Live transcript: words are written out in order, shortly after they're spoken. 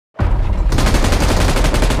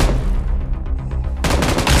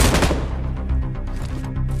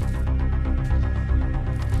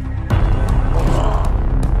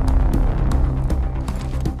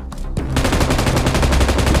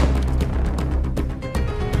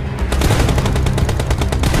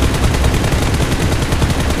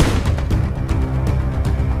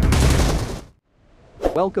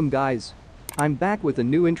Welcome guys. I'm back with a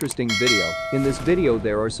new interesting video. In this video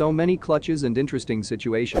there are so many clutches and interesting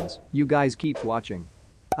situations. You guys keep watching.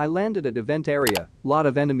 I landed at event area, lot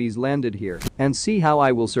of enemies landed here, and see how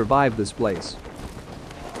I will survive this place.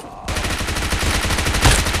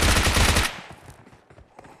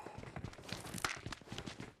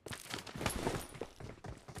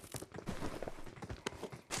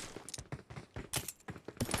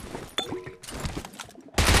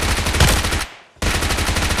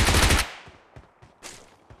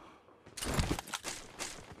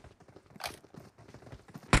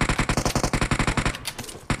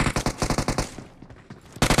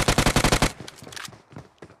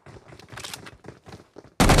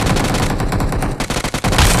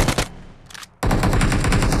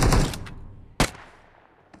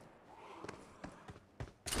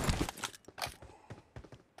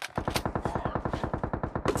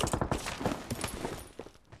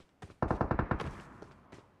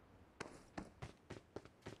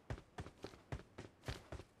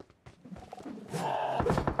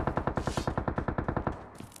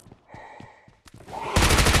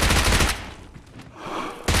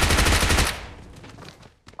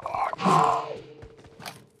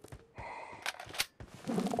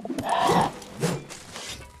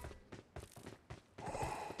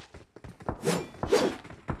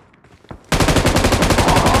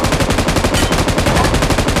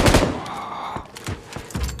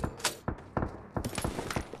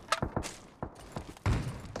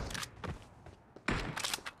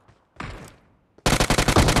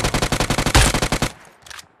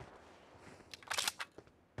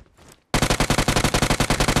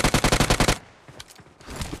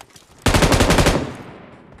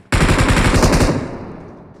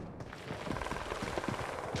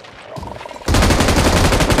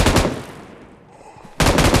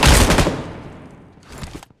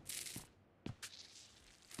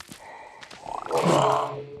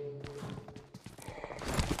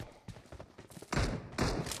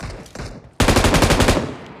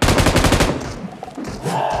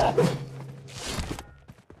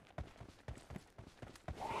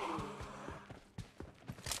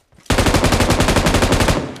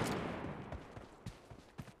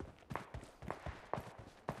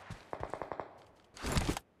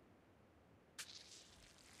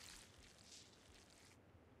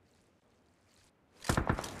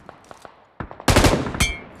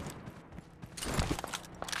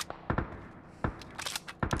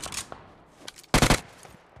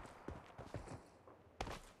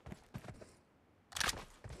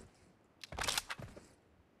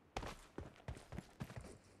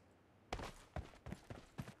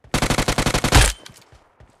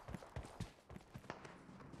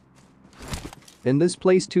 In this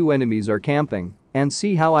place 2 enemies are camping, and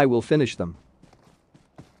see how I will finish them.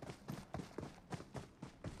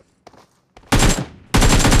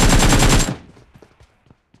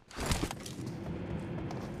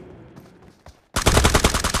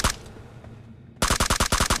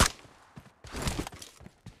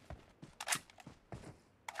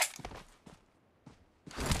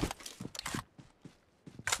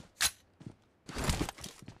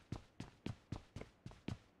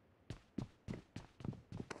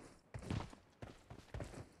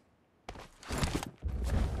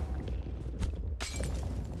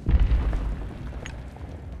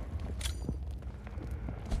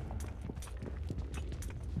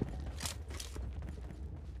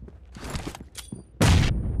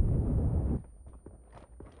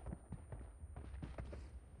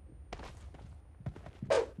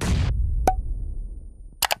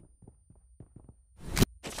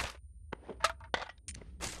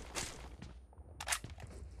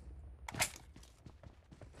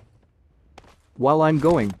 While I'm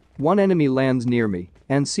going, one enemy lands near me,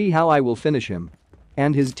 and see how I will finish him.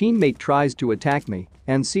 And his teammate tries to attack me,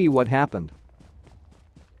 and see what happened.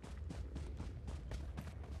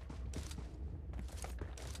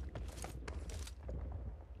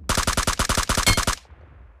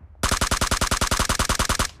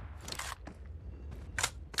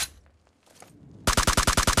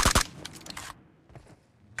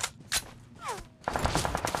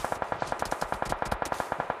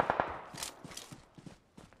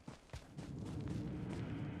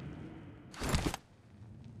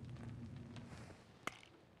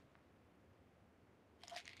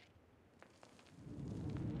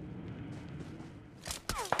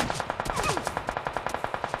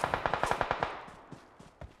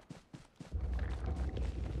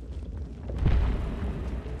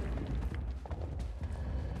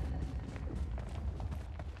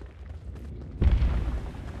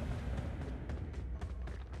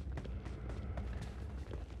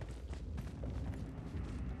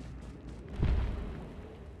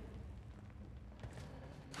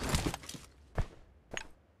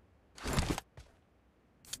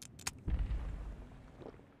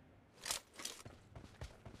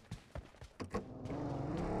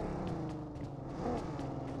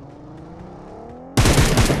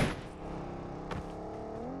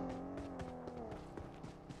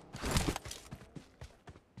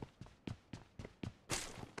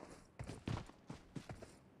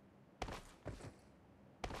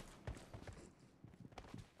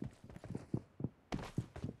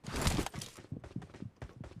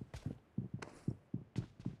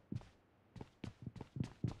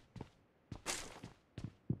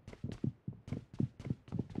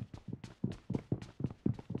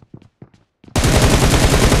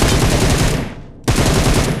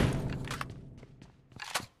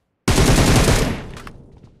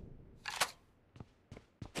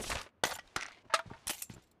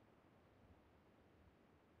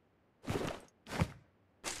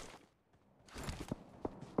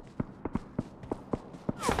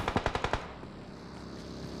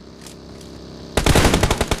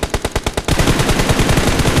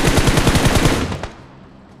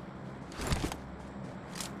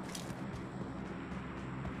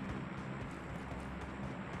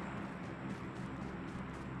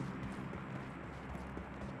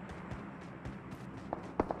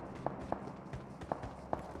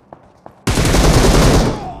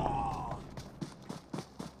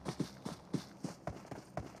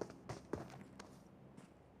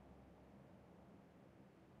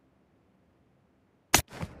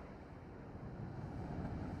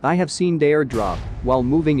 I have seen the airdrop while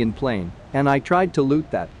moving in plane, and I tried to loot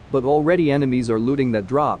that, but already enemies are looting that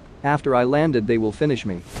drop. After I landed they will finish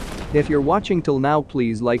me. If you're watching till now,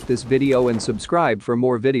 please like this video and subscribe for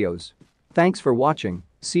more videos. Thanks for watching,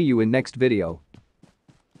 see you in next video.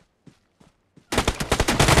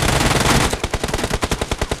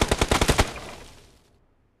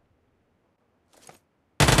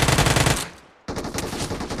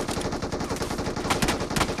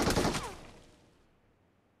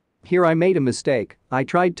 Here I made a mistake, I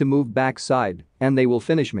tried to move backside, and they will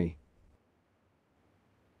finish me.